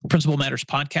Principal Matters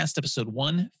Podcast, episode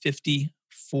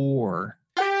 154.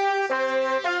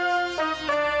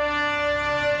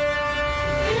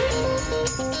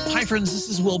 Hi, friends. This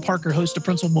is Will Parker, host of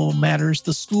Principal Matters,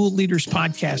 the School Leaders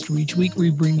Podcast, where each week we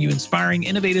bring you inspiring,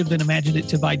 innovative, and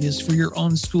imaginative ideas for your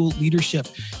own school leadership.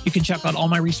 You can check out all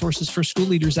my resources for school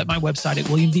leaders at my website at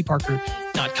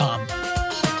williamdparker.com.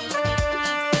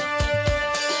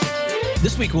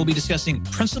 This week, we'll be discussing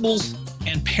principals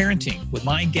and parenting with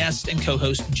my guest and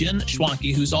co-host, Jen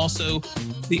Schwanke, who's also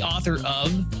the author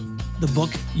of the book,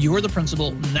 You're the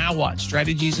Principal, Now What?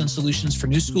 Strategies and Solutions for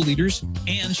New School Leaders.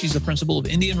 And she's the principal of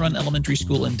Indian Run Elementary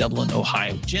School in Dublin,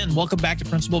 Ohio. Jen, welcome back to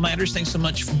Principal Matters. Thanks so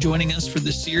much for joining us for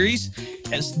this series.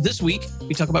 As this week,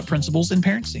 we talk about principals and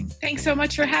parenting. Thanks so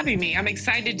much for having me. I'm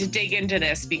excited to dig into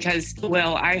this because,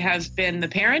 well, I have been the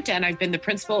parent and I've been the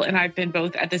principal and I've been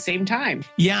both at the same time.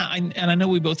 Yeah, and I know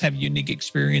we both have unique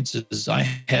experiences. I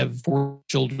have 4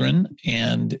 children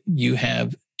and you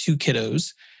have 2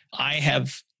 kiddos. I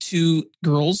have 2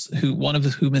 girls, one of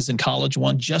whom is in college.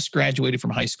 One just graduated from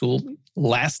high school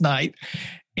last night.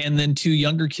 And then 2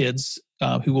 younger kids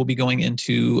who will be going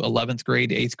into 11th grade,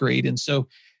 8th grade. And so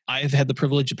I've had the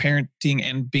privilege of parenting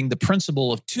and being the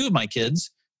principal of 2 of my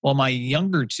kids. While my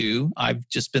younger 2, I've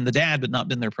just been the dad, but not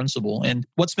been their principal. And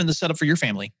what's been the setup for your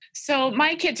family? So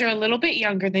my kids are a little bit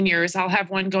younger than yours. I'll have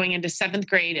one going into 7th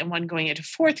grade and one going into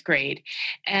 4th grade.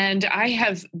 And I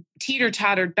have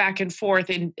teeter-tottered back and forth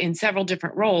in several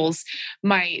different roles.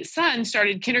 My son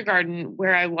started kindergarten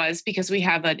where I was because we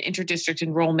have an interdistrict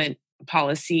enrollment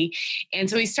policy. And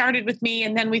so he started with me,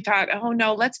 and then we thought, oh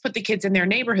no, let's put the kids in their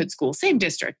neighborhood school, same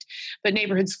district, but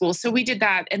neighborhood school. So we did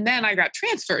that. And then I got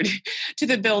transferred to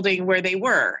the building where they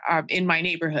were in my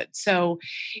neighborhood. So,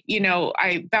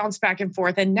 I bounced back and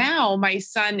forth. And now my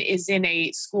son is in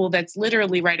a school that's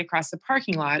literally right across the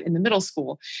parking lot in the middle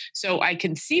school. So I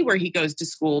can see where he goes to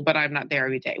school, but I'm not there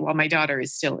every day while my daughter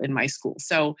is still in my school.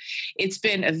 So it's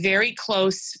been a very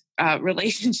close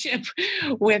relationship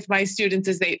with my students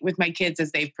with my kids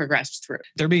as they've progressed through.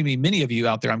 There may be many of you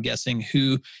out there, I'm guessing,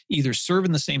 who either serve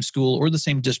in the same school or the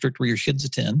same district where your kids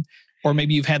attend, or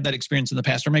maybe you've had that experience in the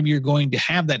past, or maybe you're going to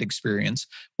have that experience,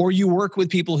 or you work with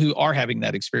people who are having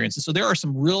that experience. And so there are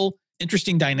some real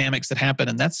interesting dynamics that happen.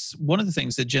 And that's one of the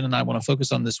things that Jen and I want to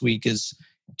focus on this week is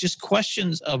just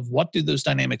questions of what do those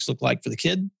dynamics look like for the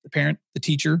kid, the parent, the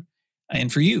teacher,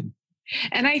 and for you.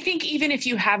 And I think even if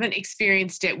you haven't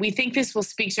experienced it, we think this will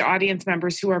speak to audience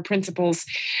members who are principals,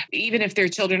 even if their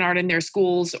children aren't in their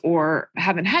schools or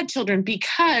haven't had children,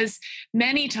 because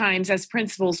many times as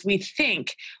principals, we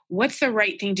think, what's the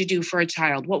right thing to do for a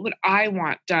child? What would I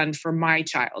want done for my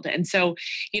child? And so,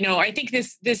 I think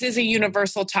this is a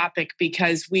universal topic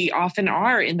because we often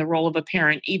are in the role of a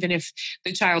parent, even if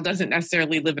the child doesn't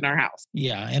necessarily live in our house.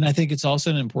 Yeah. And I think it's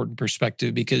also an important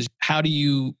perspective because how do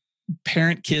you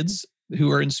parent kids who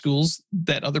are in schools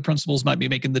that other principals might be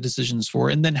making the decisions for?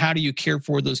 And then how do you care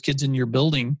for those kids in your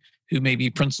building who may be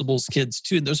principals' kids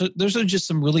too? And those are just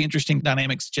some really interesting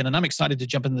dynamics, Jen. And I'm excited to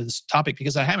jump into this topic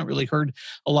because I haven't really heard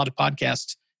a lot of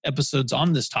podcast episodes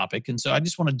on this topic. And so I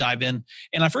just want to dive in.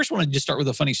 And I first want to just start with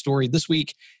a funny story. This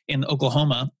week in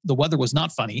Oklahoma, the weather was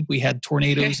not funny. We had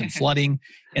tornadoes and flooding.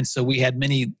 And so we had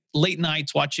many late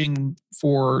nights watching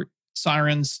for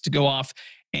sirens to go off,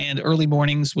 and early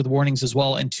mornings with warnings as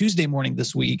well. And Tuesday morning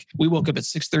this week, we woke up at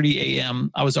 6:30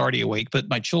 a.m. I was already awake, but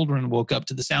my children woke up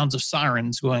to the sounds of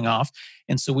sirens going off.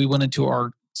 And so we went into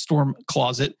our storm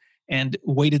closet and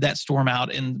waited that storm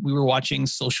out. And we were watching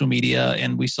social media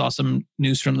and we saw some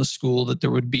news from the school that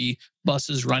there would be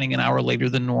buses running an hour later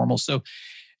than normal. So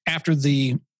after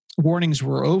the warnings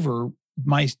were over,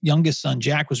 my youngest son,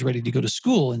 Jack, was ready to go to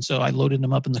school. And so I loaded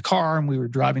him up in the car and we were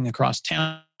driving across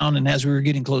town. And as we were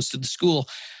getting close to the school,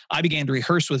 I began to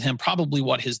rehearse with him probably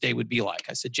what his day would be like.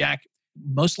 I said, Jack,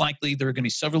 most likely there are going to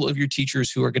be several of your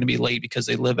teachers who are going to be late because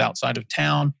they live outside of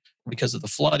town because of the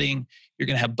flooding. You're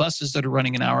going to have buses that are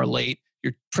running an hour late.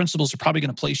 Your principals are probably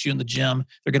going to place you in the gym.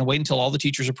 They're going to wait until all the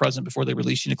teachers are present before they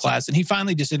release you to class. And he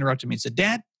finally just interrupted me and said,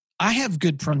 Dad, I have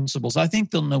good principals. I think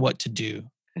they'll know what to do.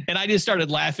 And I just started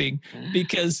laughing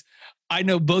because I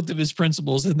know both of his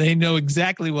principals and they know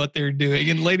exactly what they're doing.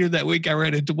 And later that week, I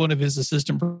ran into one of his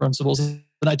assistant principals and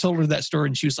I told her that story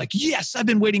and she was like, yes, I've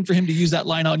been waiting for him to use that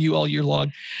line on you all year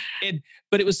long.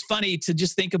 But it was funny to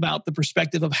just think about the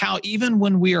perspective of how even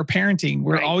when we are parenting,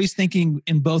 we're always thinking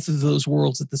in both of those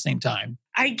worlds at the same time.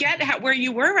 I get where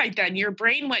you were right then. Your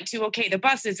brain went to, okay, the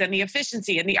buses and the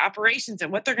efficiency and the operations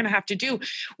and what they're going to have to do.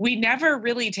 We never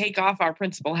really take off our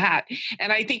principal hat.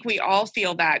 And I think we all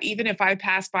feel that. Even if I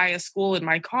pass by a school in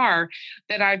my car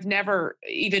that I've never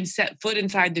even set foot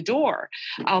inside the door,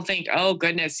 I'll think, oh,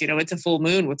 goodness, it's a full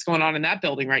moon. What's going on in that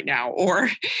building right now? Or,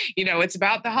 it's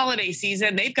about the holiday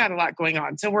season. They've got a lot going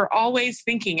on. So we're always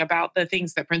thinking about the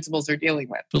things that principals are dealing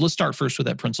with. But let's start first with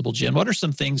that principal, Jen. What are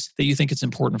some things that you think it's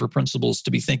important for principals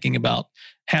to be thinking about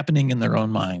happening in their own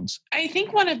minds? I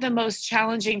think one of the most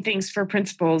challenging things for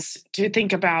principals to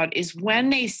think about is when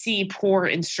they see poor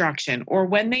instruction or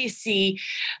when they see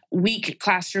weak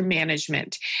classroom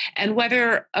management, and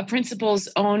whether a principal's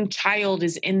own child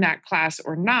is in that class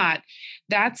or not.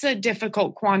 That's a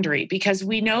difficult quandary because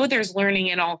we know there's learning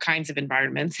in all kinds of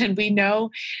environments, and we know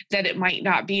that it might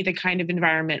not be the kind of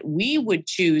environment we would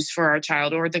choose for our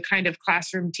child or the kind of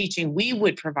classroom teaching we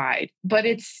would provide. But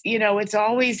it's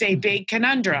always a big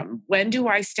conundrum. When do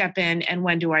I step in and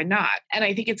when do I not? And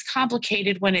I think it's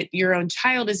complicated when your own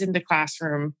child is in the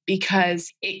classroom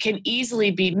because it can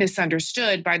easily be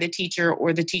misunderstood by the teacher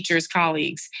or the teacher's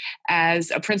colleagues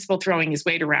as a principal throwing his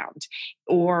weight around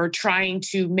or trying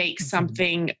to make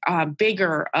something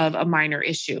bigger of a minor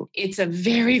issue. It's a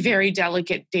very, very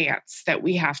delicate dance that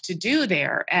we have to do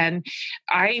there. And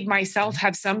I myself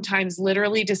have sometimes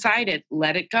literally decided,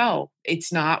 let it go.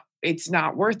 It's not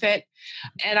worth it.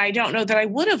 And I don't know that I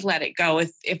would have let it go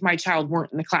if my child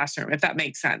weren't in the classroom, if that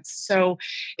makes sense. So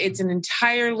it's an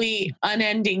entirely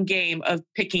unending game of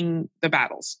picking the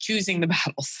battles, choosing the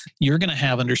battles. You're going to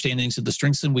have understandings of the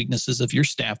strengths and weaknesses of your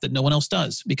staff that no one else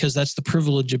does, because that's the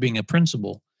privilege of being a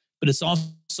principal. But it's also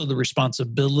the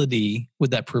responsibility with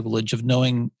that privilege of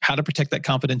knowing how to protect that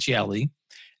confidentiality,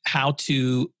 how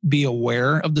to be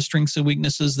aware of the strengths and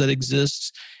weaknesses that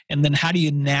exist, and then how do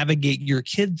you navigate your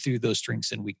kid through those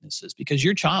strengths and weaknesses? Because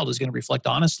your child is going to reflect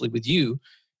honestly with you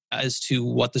as to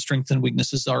what the strengths and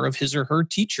weaknesses are of his or her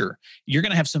teacher. You're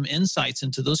going to have some insights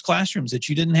into those classrooms that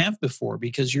you didn't have before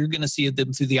because you're going to see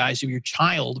them through the eyes of your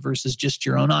child versus just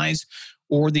your own eyes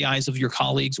or the eyes of your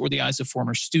colleagues or the eyes of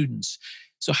former students.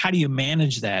 So how do you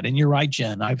manage that? And you're right,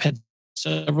 Jen. I've had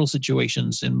several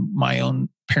situations in my own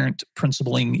parent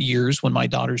principaling years when my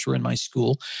daughters were in my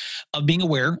school of being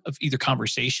aware of either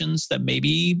conversations that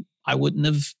maybe I wouldn't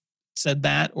have said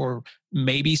that, or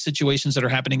maybe situations that are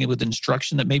happening with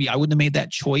instruction that maybe I wouldn't have made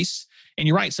that choice. And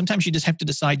you're right. Sometimes you just have to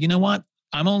decide, you know what?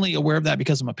 I'm only aware of that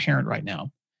because I'm a parent right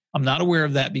now. I'm not aware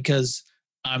of that because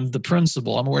I'm the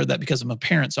principal. I'm aware of that because I'm a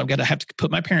parent. So I've got to have to put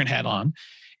my parent hat on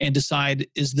and decide,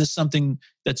 is this something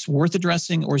that's worth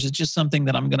addressing, or is it just something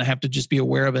that I'm going to have to just be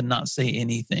aware of and not say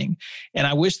anything? And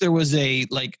I wish there was a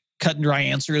cut and dry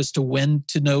answer as to when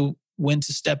to know when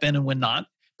to step in and when not,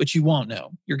 but you won't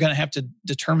know. You're going to have to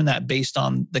determine that based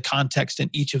on the context in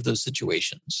each of those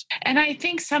situations. And I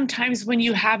think sometimes when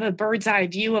you have a bird's eye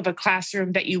view of a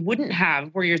classroom that you wouldn't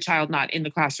have were your child not in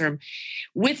the classroom,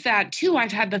 with that too,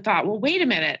 I've had the thought, well, wait a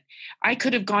minute, I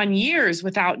could have gone years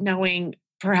without knowing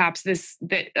perhaps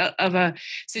of a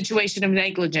situation of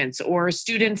negligence or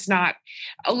students not,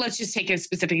 let's just take a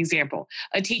specific example,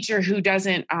 a teacher who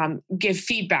doesn't give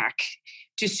feedback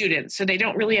to students, so they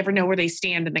don't really ever know where they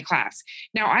stand in the class.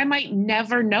 Now, I might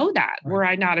never know that were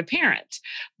I not a parent,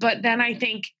 but then I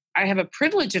think I have a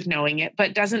privilege of knowing it,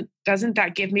 but doesn't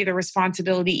that give me the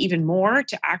responsibility even more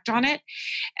to act on it?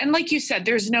 And like you said,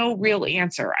 there's no real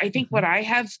answer. I think what I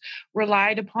have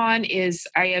relied upon is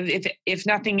I have, if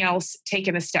nothing else,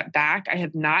 taken a step back. I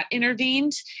have not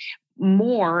intervened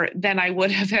more than I would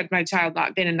have had my child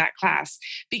not been in that class,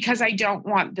 because I don't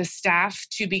want the staff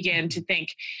to begin to think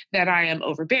that I am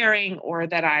overbearing or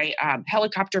that I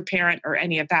helicopter parent or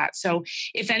any of that. So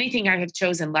if anything, I have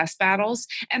chosen less battles.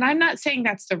 And I'm not saying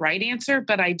that's the right answer,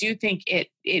 but I do think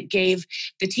it gave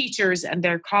the teachers and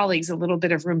their colleagues a little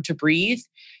bit of room to breathe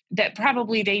that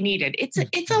probably they needed.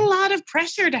 It's a lot of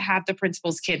pressure to have the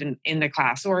principal's kid in the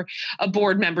class, or a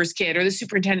board member's kid, or the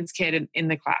superintendent's kid in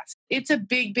the class. It's a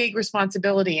big, big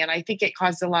responsibility. And I think it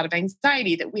caused a lot of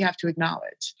anxiety that we have to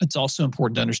acknowledge. It's also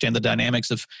important to understand the dynamics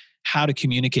of how to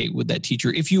communicate with that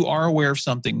teacher. If you are aware of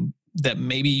something that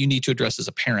maybe you need to address as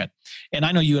a parent, and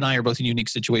I know you and I are both in unique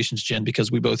situations, Jen, because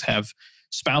we both have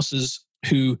spouses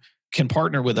who can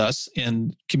partner with us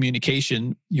in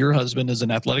communication. Your husband is an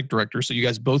athletic director, so you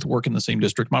guys both work in the same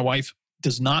district. My wife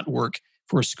does not work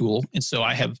for a school. And so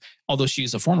I have, although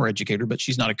she's a former educator, but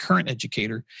she's not a current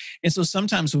educator. And so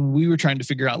sometimes when we were trying to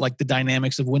figure out the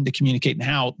dynamics of when to communicate and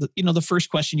how, the first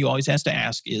question you always have to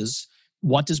ask is,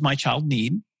 what does my child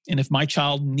need? And if my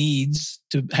child needs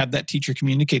to have that teacher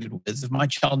communicated with, if my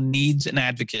child needs an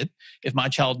advocate, if my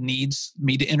child needs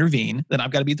me to intervene, then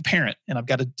I've got to be the parent and I've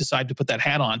got to decide to put that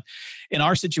hat on. In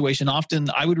our situation, often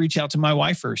I would reach out to my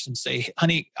wife first and say,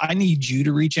 honey, I need you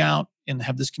to reach out and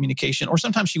have this communication. Or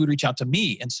sometimes she would reach out to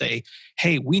me and say,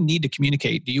 hey, we need to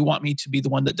communicate. Do you want me to be the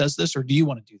one that does this, or do you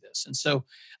want to do this? And so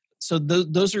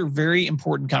those are very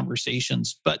important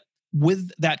conversations. But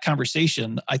with that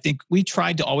conversation, I think we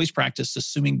tried to always practice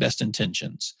assuming best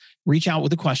intentions. Reach out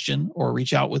with a question or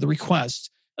reach out with a request,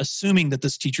 assuming that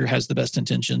this teacher has the best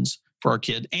intentions for our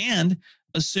kid, and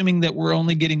assuming that we're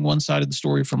only getting one side of the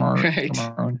story from our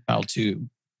own child too.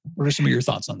 What are some of your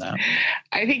thoughts on that?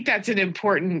 I think that's an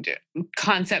important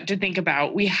concept to think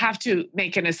about. We have to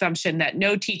make an assumption that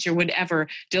no teacher would ever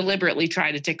deliberately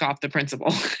try to tick off the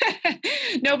principal.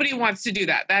 Nobody wants to do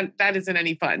that. That isn't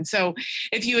any fun. So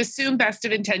if you assume best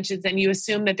of intentions and you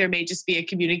assume that there may just be a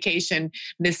communication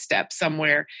misstep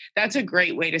somewhere, that's a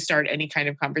great way to start any kind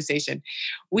of conversation.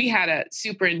 We had a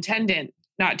superintendent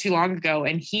not too long ago,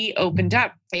 and he opened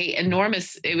up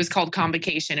it was called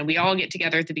convocation, and we all get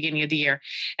together at the beginning of the year.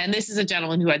 And this is a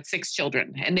gentleman who had 6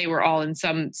 children, and they were all in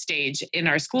some stage in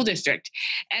our school district.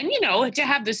 And, to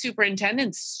have the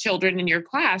superintendent's children in your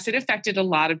class, it affected a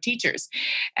lot of teachers.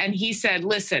 And he said,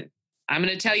 listen, I'm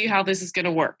going to tell you how this is going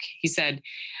to work. He said,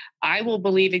 I will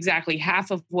believe exactly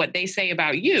half of what they say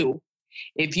about you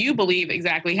if you believe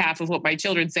exactly half of what my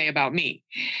children say about me.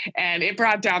 And it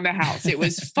brought down the house. It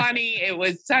was funny. It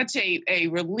was such a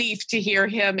relief to hear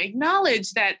him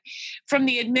acknowledge that from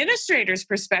the administrator's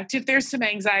perspective, there's some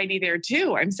anxiety there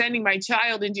too. I'm sending my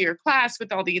child into your class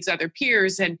with all these other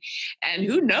peers, and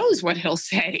who knows what he'll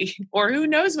say or who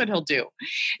knows what he'll do.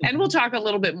 And we'll talk a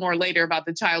little bit more later about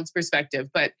the child's perspective.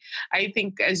 But I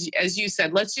think, as you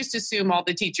said, let's just assume all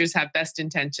the teachers have best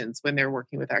intentions when they're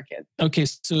working with our kids. Okay,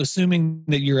 so assuming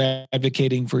that you're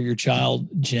advocating for your child,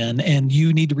 Jen, and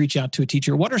you need to reach out to a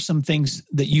teacher, what are some things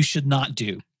that you should not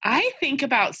do? I think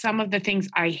about some of the things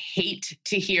I hate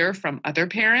to hear from other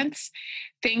parents,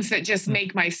 things that just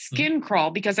make my skin crawl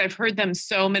because I've heard them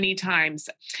so many times.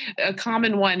 A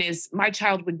common one is, my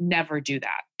child would never do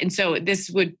that. And so this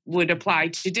would apply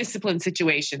to discipline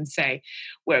situations, say,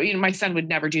 where, my son would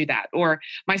never do that, or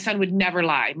my son would never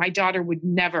lie. My daughter would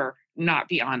never not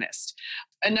be honest.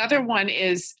 Another one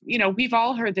is, we've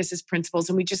all heard this as principals,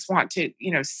 and we just want to,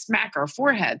 smack our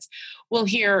foreheads. We'll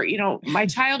hear, my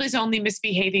child is only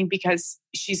misbehaving because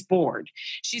she's bored.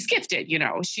 She's gifted,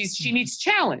 she needs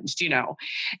challenged,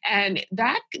 and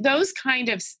those kind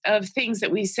of things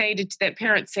that we say that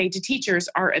parents say to teachers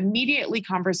are immediately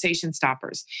conversation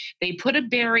stoppers. They put a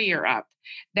barrier up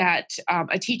that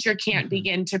a teacher can't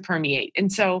begin to permeate.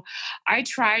 And so I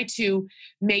try to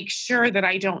make sure that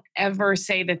I don't ever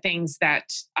say the things that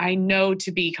I know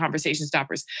to be conversation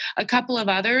stoppers. A couple of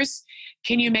others,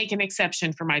 can you make an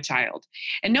exception for my child?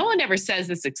 And no one ever says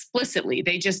this explicitly.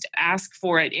 They just ask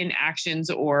for it in actions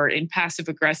or in passive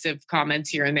aggressive comments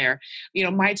here and there.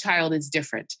 My child is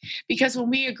different. Because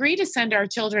when we agree to send our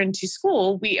children to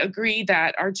school, we agree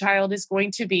that our child is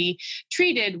going to be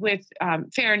treated with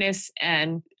fairness and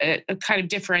a kind of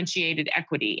differentiated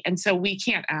equity. And so we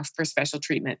can't ask for special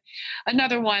treatment.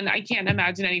 Another one, I can't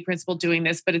imagine any principal doing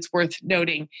this, but it's worth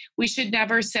noting. We should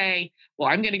never say, well,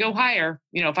 I'm going to go higher.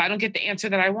 If I don't get the answer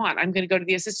that I want, I'm going to go to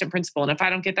the assistant principal. And if I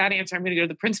don't get that answer, I'm going to go to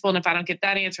the principal. And if I don't get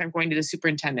that answer, I'm going to the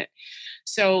superintendent.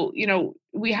 So,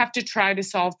 we have to try to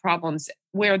solve problems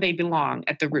where they belong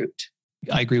at the root.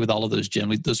 I agree with all of those,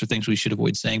 Jen. Those are things we should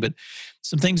avoid saying. But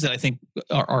some things that I think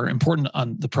are important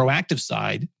on the proactive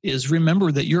side is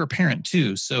remember that you're a parent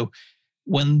too. So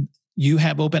when you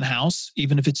have open house,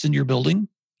 even if it's in your building,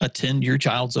 attend your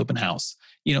child's open house.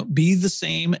 Be the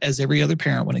same as every other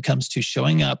parent when it comes to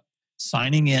showing up,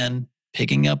 signing in,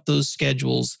 picking up those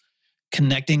schedules,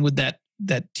 connecting with that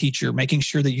teacher, making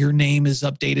sure that your name is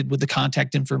updated with the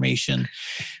contact information.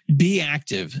 Be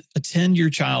active. Attend your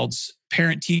child's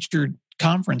parent-teacher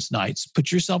conference nights.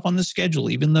 Put yourself on the schedule.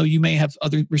 Even though you may have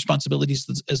other responsibilities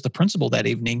as the principal that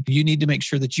evening, you need to make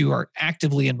sure that you are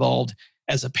actively involved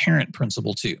as a parent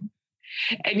principal too.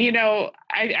 And,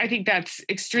 I think that's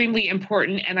extremely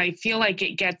important. And I feel like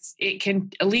it can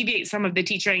alleviate some of the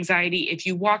teacher anxiety if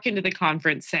you walk into the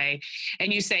conference, and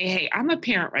you say, hey, I'm a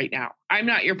parent right now. I'm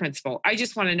not your principal. I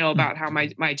just want to know about how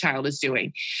my child is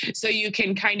doing. So you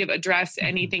can kind of address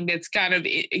anything that's kind of,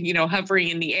 hovering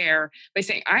in the air by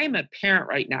saying, I am a parent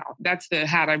right now. That's the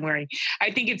hat I'm wearing.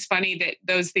 I think it's funny that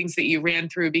those things that you ran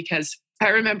through, because I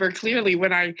remember clearly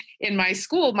when in my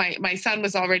school, my son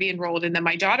was already enrolled, and then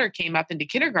my daughter came up into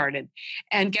kindergarten,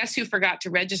 and guess who forgot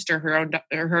to register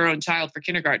her own child for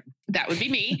kindergarten? That would be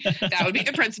me. That would be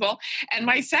the principal. And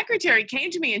my secretary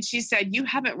came to me and she said, "You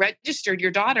haven't registered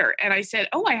your daughter." And I said,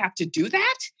 "Oh, I have to do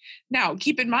that?" Now,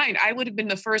 keep in mind, I would have been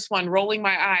the first one rolling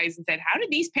my eyes and said, "How did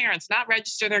these parents not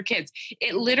register their kids?"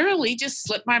 It literally just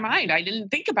slipped my mind. I didn't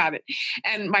think about it.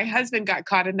 And my husband got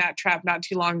caught in that trap not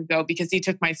too long ago because he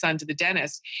took my son to the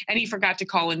dentist and he forgot to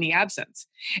call in the absence.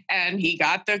 And he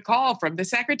got the call from the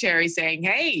secretary saying,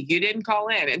 "Hey, you didn't call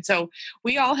in." And so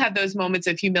we all have those moments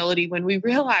of humility when we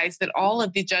realize that all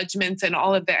of the judgments and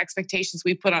all of the expectations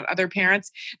we put on other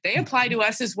parents, they apply to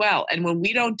us as well. And when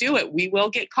we don't do it, we will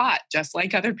get caught just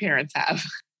like other parents have.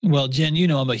 Well, Jen, you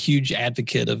know, I'm a huge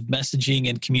advocate of messaging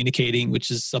and communicating, which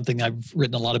is something I've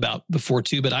written a lot about before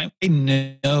too. But I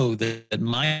know that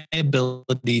my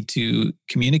ability to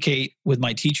communicate with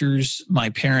my teachers, my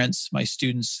parents, my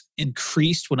students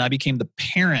increased when I became the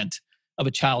parent of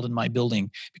a child in my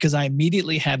building, because I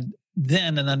immediately had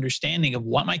then an understanding of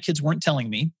what my kids weren't telling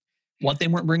me, what they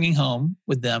weren't bringing home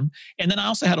with them. And then I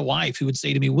also had a wife who would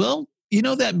say to me, "Well, you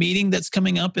know, that meeting that's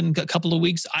coming up in a couple of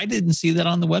weeks, I didn't see that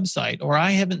on the website, or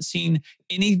I haven't seen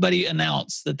anybody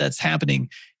announce that that's happening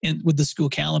with the school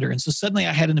calendar." And so suddenly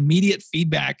I had an immediate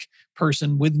feedback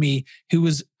person with me who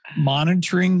was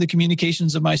monitoring the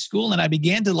communications of my school. And I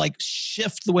began to like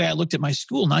shift the way I looked at my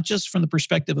school, not just from the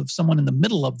perspective of someone in the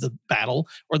middle of the battle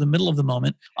or the middle of the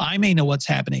moment. I may know what's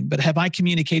happening, but have I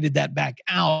communicated that back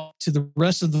out to the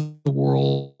rest of the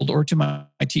world or to my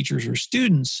teachers or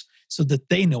students so that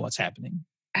they know what's happening?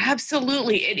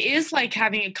 Absolutely. It is like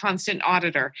having a constant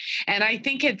auditor. And I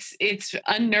think it's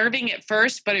unnerving at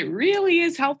first, but it really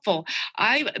is helpful.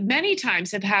 I many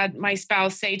times have had my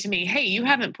spouse say to me, "Hey, you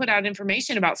haven't put out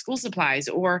information about school supplies,"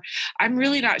 or "I'm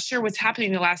really not sure what's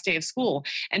happening the last day of school."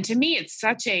 And to me, it's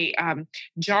such a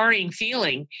jarring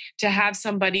feeling to have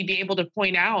somebody be able to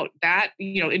point out that,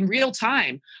 in real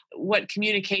time, what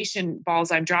communication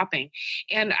balls I'm dropping.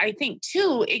 And I think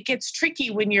too, it gets tricky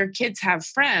when your kids have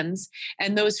friends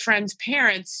and those friends'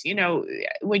 parents,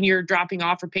 when you're dropping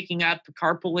off or picking up,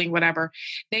 carpooling, whatever,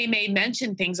 they may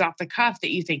mention things off the cuff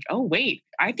that you think, "Oh, wait,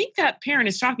 I think that parent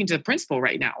is talking to the principal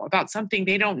right now about something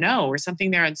they don't know or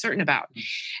something they're uncertain about."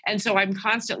 And so I'm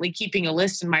constantly keeping a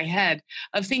list in my head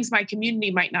of things my community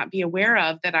might not be aware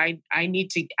of that I need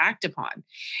to act upon.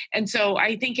 And so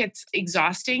I think it's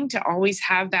exhausting to always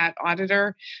have that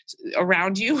auditor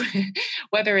around you,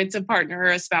 whether it's a partner or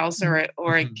a spouse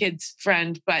or a kid's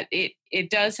friend, but it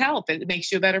does help. It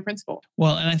makes you a better principal.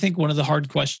 Well, and I think one of the hard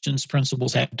questions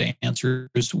principals have to answer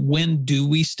is, when do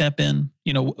we step in?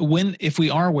 If we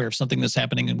are aware of something that's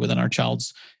happening within our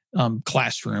child's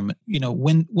classroom,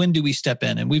 when do we step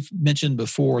in? And we've mentioned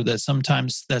before that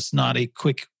sometimes that's not a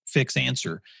quick fix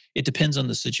answer. It depends on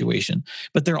the situation.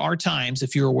 But there are times,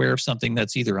 if you're aware of something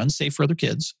that's either unsafe for other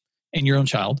kids and your own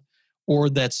child, or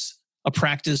that's a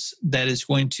practice that is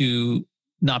going to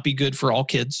not be good for all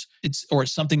kids, it's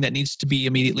something that needs to be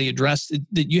immediately addressed,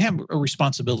 that you have a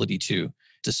responsibility to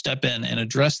step in and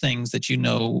address things that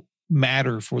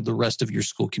matter for the rest of your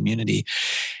school community.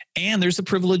 And there's a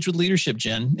privilege with leadership,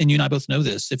 Jen, and you and I both know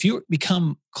this. If you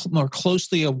become more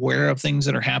closely aware of things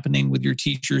that are happening with your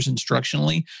teachers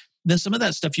instructionally, then some of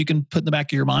that stuff you can put in the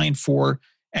back of your mind for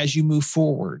as you move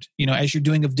forward, as you're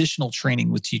doing additional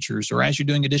training with teachers, or as you're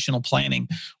doing additional planning,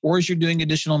 or as you're doing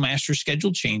additional master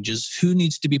schedule changes, who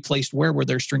needs to be placed where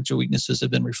their strengths or weaknesses have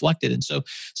been reflected. And so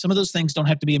some of those things don't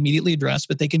have to be immediately addressed,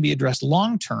 but they can be addressed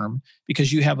long-term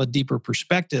because you have a deeper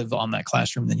perspective on that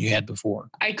classroom than you had before.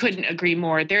 I couldn't agree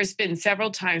more. There's been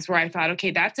several times where I thought,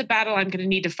 okay, that's a battle I'm going to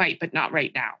need to fight, but not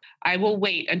right now. I will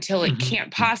wait until it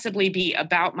can't possibly be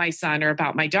about my son or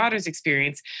about my daughter's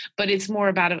experience, but it's more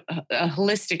about a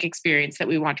holistic experience that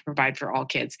we want to provide for all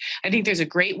kids. I think there's a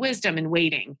great wisdom in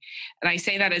waiting. And I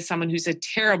say that as someone who's a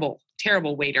terrible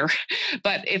waiter.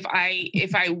 But if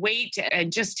I wait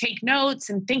and just take notes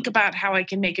and think about how I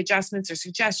can make adjustments or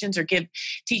suggestions or give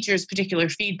teachers particular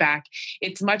feedback,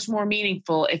 it's much more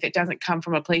meaningful if it doesn't come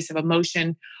from a place of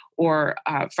emotion or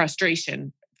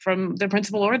frustration from the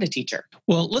principal or the teacher.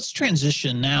 Well, let's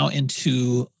transition now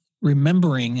into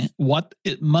remembering what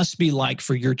it must be like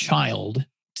for your child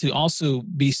to also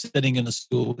be sitting in a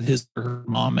school with his or her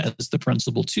mom as the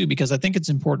principal too, because I think it's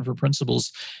important for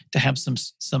principals to have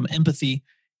some empathy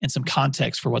and some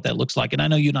context for what that looks like. And I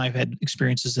know you and I have had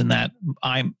experiences in that.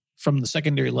 I'm from the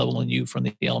secondary level and you from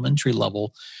the elementary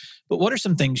level. But what are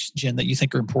some things, Jen, that you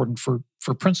think are important for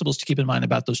principals to keep in mind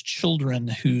about those children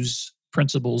whose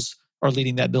principals are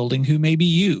leading that building, who may be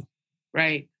you?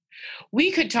 Right. We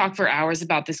could talk for hours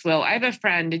about this, Will. I have a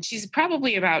friend and she's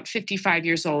probably about 55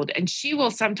 years old. And she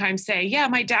will sometimes say, "Yeah,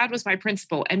 my dad was my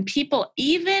principal." And people,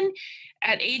 even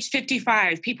at age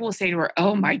 55, people will say to her,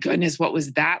 "Oh my goodness, what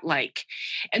was that like?"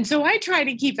 And so I try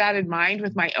to keep that in mind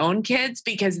with my own kids,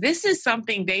 because this is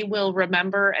something they will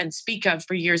remember and speak of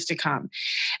for years to come.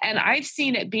 And I've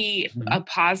seen it be Mhm. a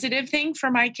positive thing for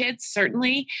my kids,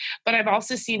 certainly, but I've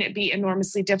also seen it be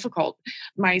enormously difficult.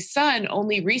 My son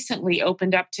only recently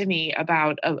opened up to me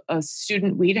about a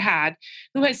student we'd had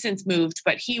who has since moved,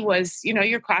 but he was,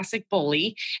 your classic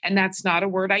bully. And that's not a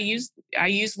word I use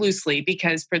loosely,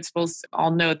 because principals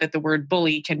all know that the word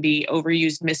bully can be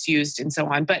overused, misused, and so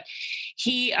on. But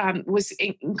he was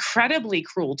incredibly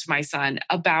cruel to my son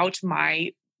about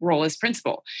my role as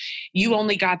principal. You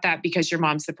only got that because your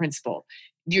mom's the principal.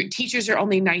 Your teachers are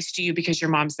only nice to you because your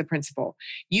mom's the principal.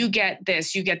 You get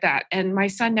this, you get that. And my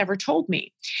son never told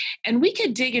me. And we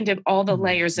could dig into all the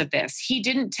layers of this. He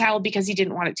didn't tell because he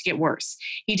didn't want it to get worse.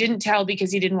 He didn't tell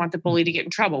because he didn't want the bully to get in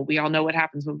trouble. We all know what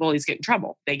happens when bullies get in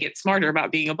trouble. They get smarter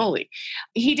about being a bully.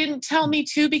 He didn't tell me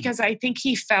too because I think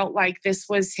he felt like this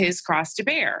was his cross to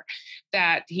bear,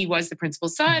 that he was the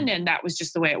principal's son and that was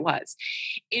just the way it was.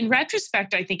 In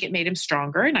retrospect, I think it made him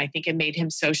stronger, and I think it made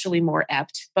him socially more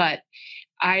apt. But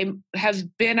I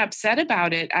have been upset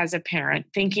about it as a parent,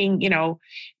 thinking,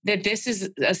 that this is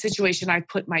a situation I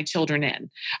put my children in.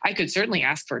 I could certainly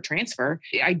ask for a transfer.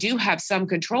 I do have some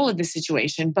control of the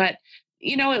situation, but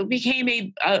it became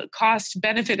a cost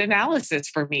benefit analysis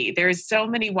for me. There's so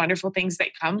many wonderful things that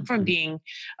come from being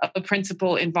a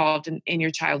principal involved in your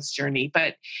child's journey.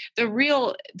 But the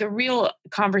real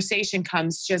conversation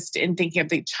comes just in thinking of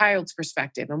the child's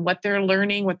perspective and what they're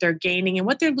learning, what they're gaining, and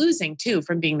what they're losing too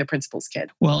from being the principal's kid.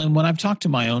 Well, and when I've talked to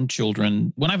my own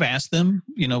children, when I've asked them,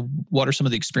 what are some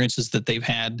of the experiences that they've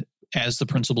had as the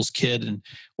principal's kid, and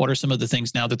what are some of the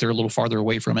things now that they're a little farther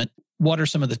away from it? What are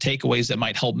some of the takeaways that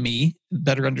might help me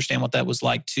better understand what that was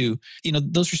like too?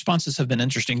 Those responses have been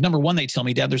interesting. Number one, they tell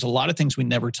me, "Dad, there's a lot of things we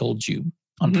never told you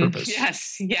on purpose."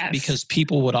 Yes. Because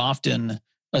people would often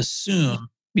assume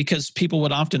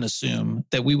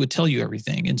that we would tell you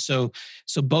everything. And so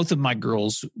both of my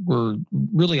girls were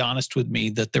really honest with me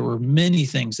that there were many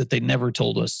things that they never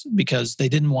told us because they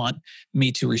didn't want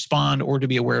me to respond or to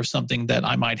be aware of something that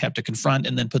I might have to confront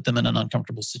and then put them in an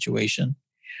uncomfortable situation.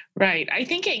 Right. I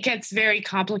think it gets very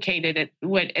complicated at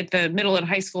the middle and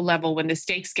high school level when the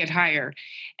stakes get higher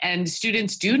and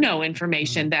students do know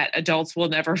information that adults will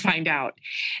never find out.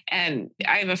 And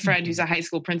I have a friend who's a high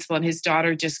school principal, and his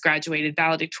daughter just graduated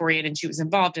valedictorian, and she was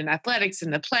involved in athletics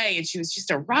and the play, and she was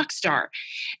just a rock star.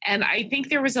 And I think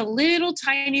there was a little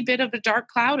tiny bit of a dark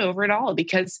cloud over it all,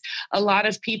 because a lot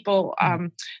of people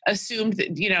assumed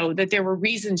that, that there were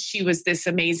reasons she was this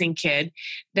amazing kid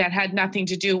that had nothing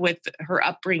to do with her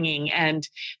upbringing and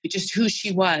just who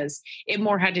she was. It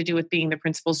more had to do with being the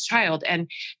principal's child. And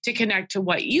to connect to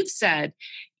what you've said,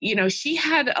 she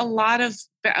had a lot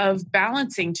of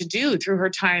balancing to do through her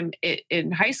time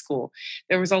in high school.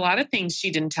 There was a lot of things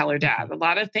she didn't tell her dad, a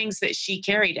lot of things that she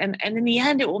carried. And in the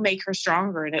end, it will make her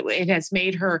stronger. And it has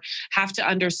made her have to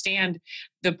understand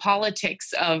the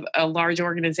politics of a large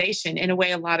organization in a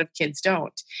way a lot of kids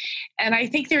don't. And I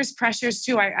think there's pressures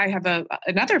too. I have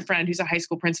another friend who's a high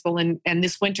school principal, and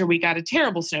this winter we got a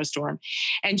terrible snowstorm.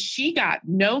 And she got,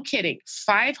 no kidding,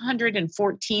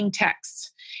 514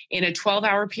 texts in a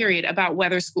 12-hour period about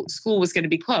whether school was going to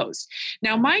be closed.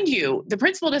 Now, mind you, the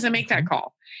principal doesn't make that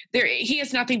call. He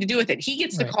has nothing to do with it. He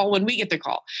gets the call when we get the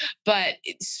call. But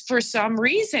for some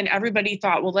reason, everybody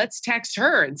thought, well, let's text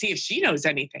her and see if she knows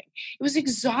anything. It was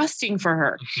exhausting for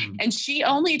her. And she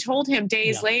only told him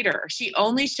days later. She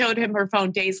only showed him her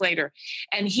phone days later.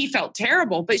 And he felt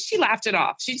terrible, but she laughed it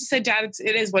off. She just said, "Dad,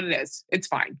 it is what it is. It's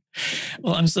fine."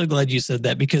 Well, I'm so glad you said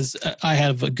that, because I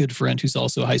have a good friend who's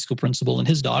also a high school principal, and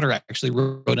his daughter actually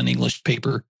wrote an English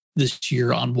paper this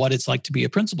year on what it's like to be a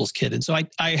principal's kid. And so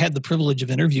I had the privilege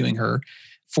of interviewing her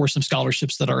for some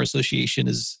scholarships that our association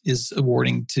is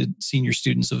awarding to senior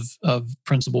students of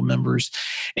principal members.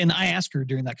 And I asked her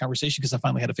during that conversation, because I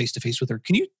finally had a face-to-face with her,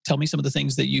 "Can you tell me some of the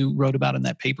things that you wrote about in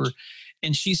that paper?"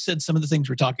 And she said some of the things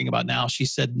we're talking about now. She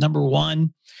said, number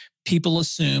one, people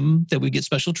assume that we get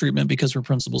special treatment because we're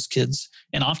principal's kids,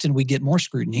 and often we get more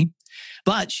scrutiny.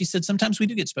 But she said, sometimes we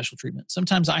do get special treatment.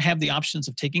 Sometimes I have the options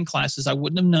of taking classes I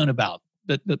wouldn't have known about,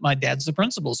 but my dad's the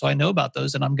principal, so I know about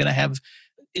those, and I'm going to have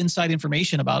inside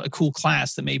information about a cool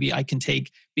class that maybe I can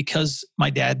take because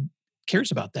my dad cares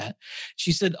about that.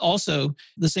 She said also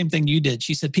the same thing you did.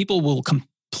 She said, people will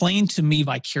complain to me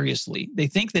vicariously. They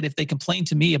think that if they complain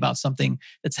to me about something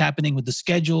that's happening with the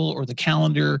schedule or the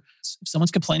calendar, if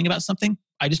someone's complaining about something,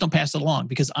 I just don't pass it along,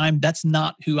 because that's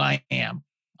not who I am.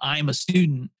 I'm a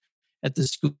student, at the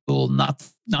school, not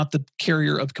the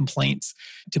carrier of complaints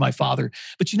to my father.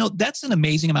 But that's an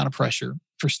amazing amount of pressure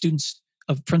for students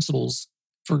of principals,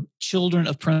 for children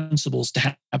of principals to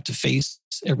have to face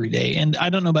every day. And I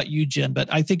don't know about you, Jen,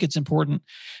 but I think it's important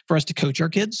for us to coach our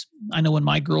kids. I know when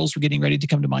my girls were getting ready to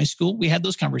come to my school, we had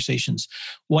those conversations.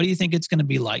 What do you think it's going to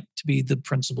be like to be the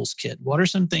principal's kid? What are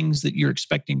some things that you're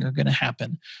expecting are going to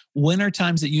happen? When are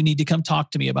times that you need to come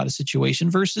talk to me about a situation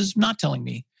versus not telling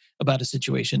me about a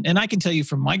situation? And I can tell you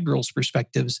from my girls'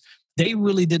 perspectives, they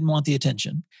really didn't want the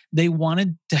attention. They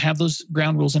wanted to have those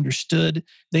ground rules understood.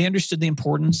 They understood the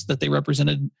importance that they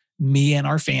represented me and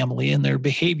our family and their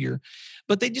behavior,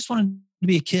 but they just wanted to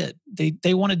be a kid.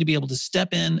 They wanted to be able to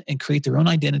step in and create their own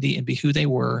identity and be who they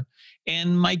were.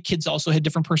 And my kids also had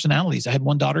different personalities. I had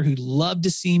one daughter who loved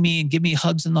to see me and give me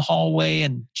hugs in the hallway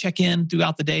and check in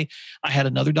throughout the day. I had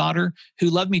another daughter who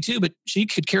loved me too, but she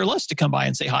could care less to come by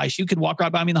and say hi. She could walk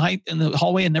right by me in the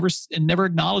hallway and never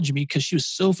acknowledge me because she was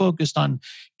so focused on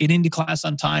getting to class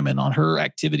on time and on her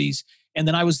activities. And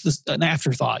then I was an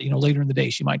afterthought. Later in the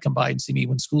day, she might come by and see me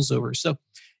when school's over. So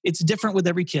it's different with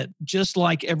every kid. Just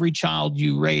like every child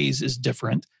you raise is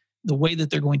different, the way that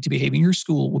they're going to behave in your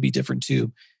school will be different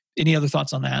too. Any other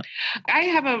thoughts on that? I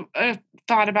have a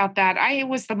thought about that. I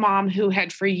was the mom who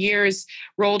had for years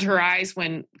rolled her eyes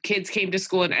when kids came to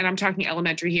school, and I'm talking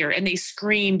elementary here, and they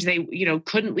screamed. They,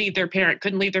 couldn't leave their parent.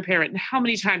 And how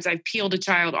many times I've peeled a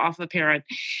child off a parent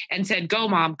and said, "Go,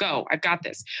 mom, go. I've got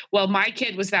this." Well, my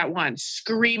kid was that one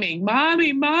screaming,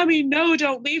 "Mommy, mommy, no,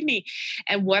 don't leave me."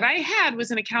 And what I had was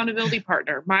an accountability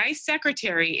partner. My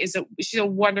secretary she's a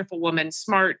wonderful woman,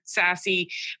 smart,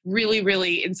 sassy, really,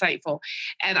 really insightful.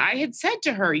 And I had said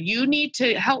to her, "You need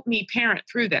to help me parent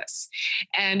through this."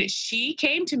 And she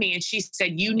came to me and she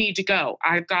said, "You need to go.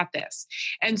 I've got this."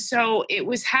 And so it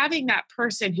was having that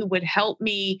person who would help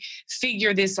me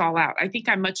figure this all out. I think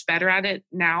I'm much better at it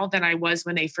now than I was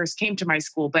when they first came to my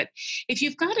school. But if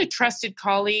you've got a trusted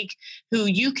colleague who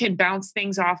you can bounce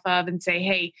things off of and say,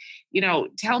 "Hey,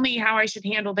 tell me how I should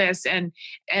handle this." And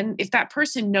if that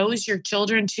person knows your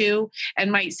children too,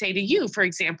 and might say to you, for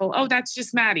example, "Oh, that's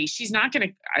just Maddie. She's not going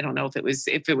to," I don't know if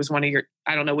it was one of your,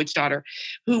 I don't know which daughter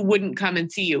who wouldn't come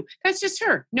and see you. That's just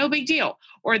her. No big deal.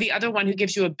 Or the other one who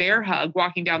gives you a bear hug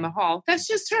walking down the hall. That's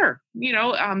just her.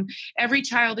 Every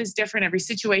child is different. Every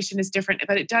situation is different,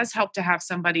 but it does help to have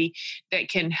somebody that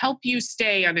can help you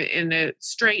stay in a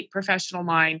straight professional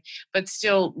line, but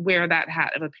still wear that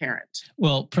hat of a parent.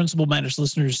 Well, Principal Matters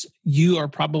listeners, you are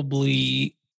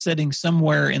probably sitting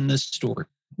somewhere in this story,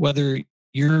 whether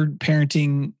you're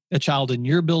parenting a child in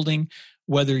your building,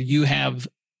 whether you have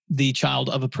the child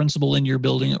of a principal in your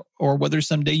building, or whether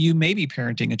someday you may be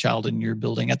parenting a child in your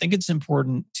building. I think it's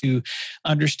important to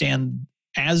understand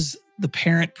as the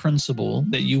parent principal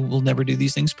that you will never do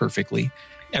these things perfectly.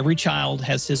 Every child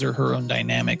has his or her own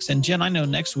dynamics. And Jen, I know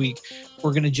next week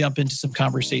we're going to jump into some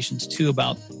conversations too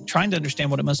about trying to understand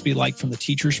what it must be like from the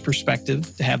teacher's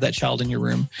perspective to have that child in your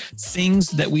room, things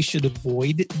that we should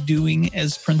avoid doing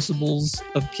as principals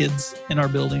of kids in our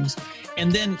buildings,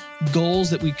 and then goals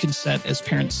that we can set as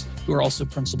parents who are also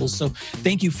principals. So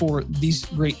thank you for these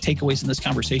great takeaways in this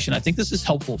conversation. I think this is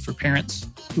helpful for parents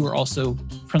who are also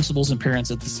principals and parents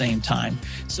at the same time.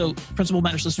 So Principal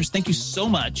Matters listeners, thank you so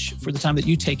much for the time that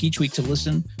you take each week to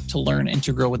listen, to learn, and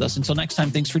to grow with us. Until next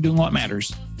time, thanks for doing what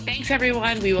matters. Thanks,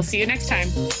 everyone. We will see you next time.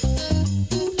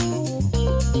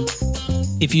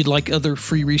 If you'd like other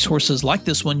free resources like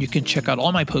this one, you can check out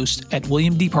all my posts at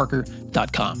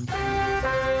williamdparker.com.